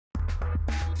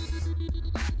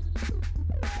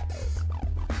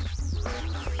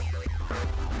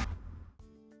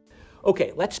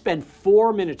Okay, let's spend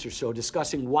 4 minutes or so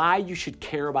discussing why you should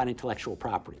care about intellectual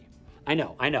property. I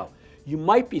know. You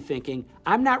might be thinking,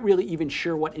 I'm not really even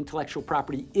sure what intellectual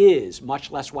property is,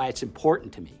 much less why it's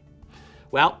important to me.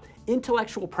 Well,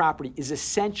 intellectual property is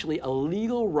essentially a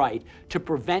legal right to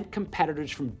prevent competitors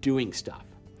from doing stuff.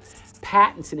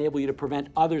 Patents enable you to prevent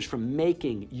others from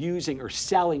making, using, or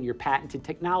selling your patented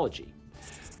technology.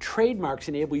 Trademarks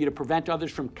enable you to prevent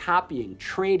others from copying,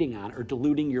 trading on, or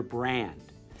diluting your brand.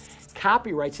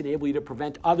 Copyrights enable you to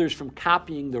prevent others from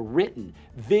copying the written,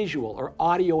 visual, or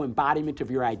audio embodiment of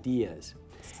your ideas.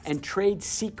 And trade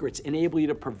secrets enable you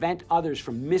to prevent others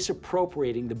from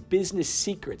misappropriating the business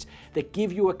secrets that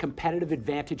give you a competitive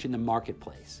advantage in the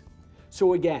marketplace.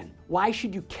 So again, why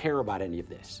should you care about any of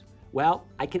this? Well,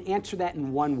 I can answer that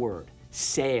in one word: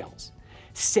 sales.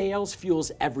 Sales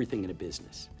fuels everything in a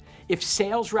business. If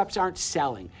sales reps aren't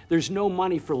selling, there's no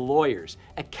money for lawyers,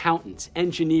 accountants,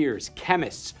 engineers,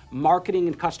 chemists, marketing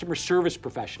and customer service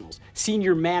professionals,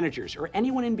 senior managers, or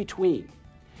anyone in between.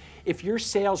 If your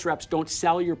sales reps don't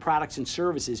sell your products and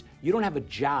services, you don't have a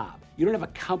job, you don't have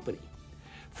a company.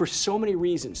 For so many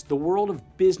reasons, the world of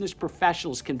business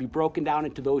professionals can be broken down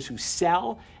into those who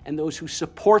sell and those who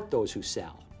support those who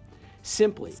sell.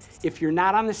 Simply, if you're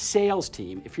not on the sales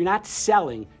team, if you're not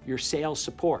selling, you're sales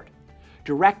support.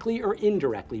 Directly or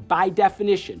indirectly, by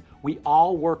definition, we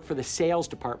all work for the sales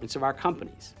departments of our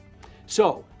companies.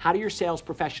 So, how do your sales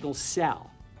professionals sell?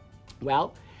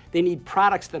 Well, they need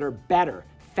products that are better,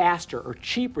 faster, or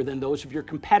cheaper than those of your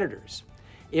competitors.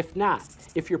 If not,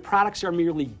 if your products are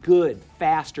merely good,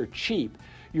 fast, or cheap,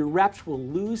 your reps will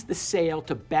lose the sale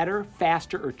to better,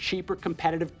 faster, or cheaper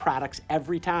competitive products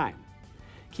every time.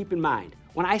 Keep in mind,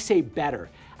 when I say better,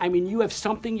 I mean you have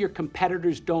something your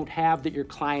competitors don't have that your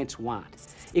clients want.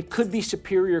 It could be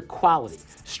superior quality,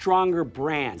 stronger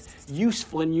brand,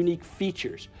 useful and unique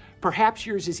features. Perhaps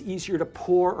yours is easier to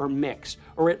pour or mix,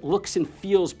 or it looks and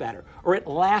feels better, or it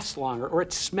lasts longer, or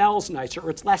it smells nicer, or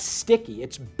it's less sticky.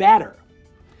 It's better.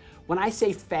 When I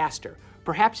say faster,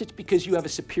 perhaps it's because you have a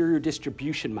superior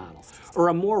distribution model, or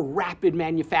a more rapid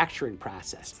manufacturing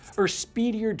process, or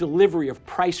speedier delivery of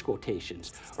price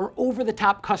quotations, or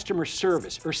over-the-top customer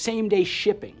service, or same-day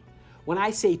shipping. When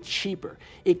I say cheaper,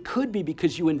 it could be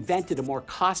because you invented a more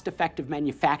cost-effective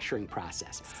manufacturing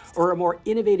process, or a more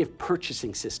innovative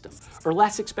purchasing system, or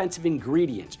less expensive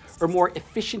ingredients, or more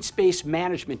efficient space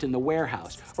management in the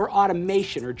warehouse, or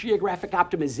automation, or geographic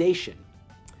optimization.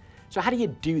 So how do you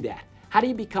do that? How do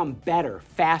you become better,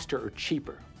 faster, or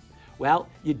cheaper? Well,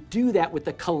 you do that with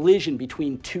the collision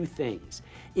between two things: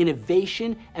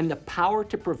 innovation and the power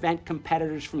to prevent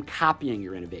competitors from copying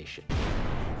your innovation.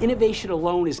 Innovation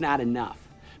alone is not enough,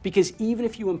 because even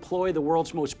if you employ the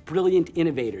world's most brilliant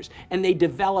innovators and they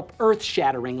develop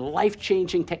earth-shattering,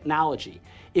 life-changing technology,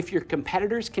 if your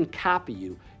competitors can copy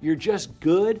you, you're just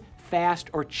good, fast,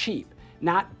 or cheap,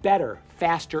 not better,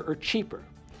 faster, or cheaper.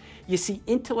 You see,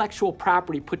 intellectual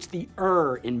property puts the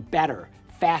in better,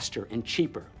 faster, and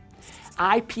cheaper.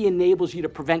 IP enables you to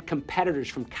prevent competitors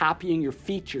from copying your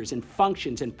features and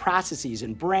functions and processes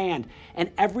and brand and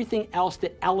everything else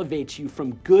that elevates you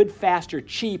from good, fast, or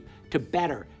cheap to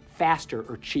better, faster,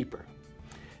 or cheaper.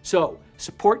 So,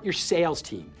 support your sales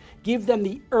team. Give them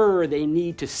the they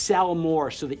need to sell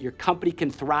more so that your company can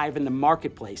thrive in the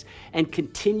marketplace and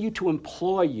continue to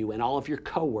employ you and all of your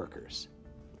coworkers.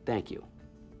 Thank you.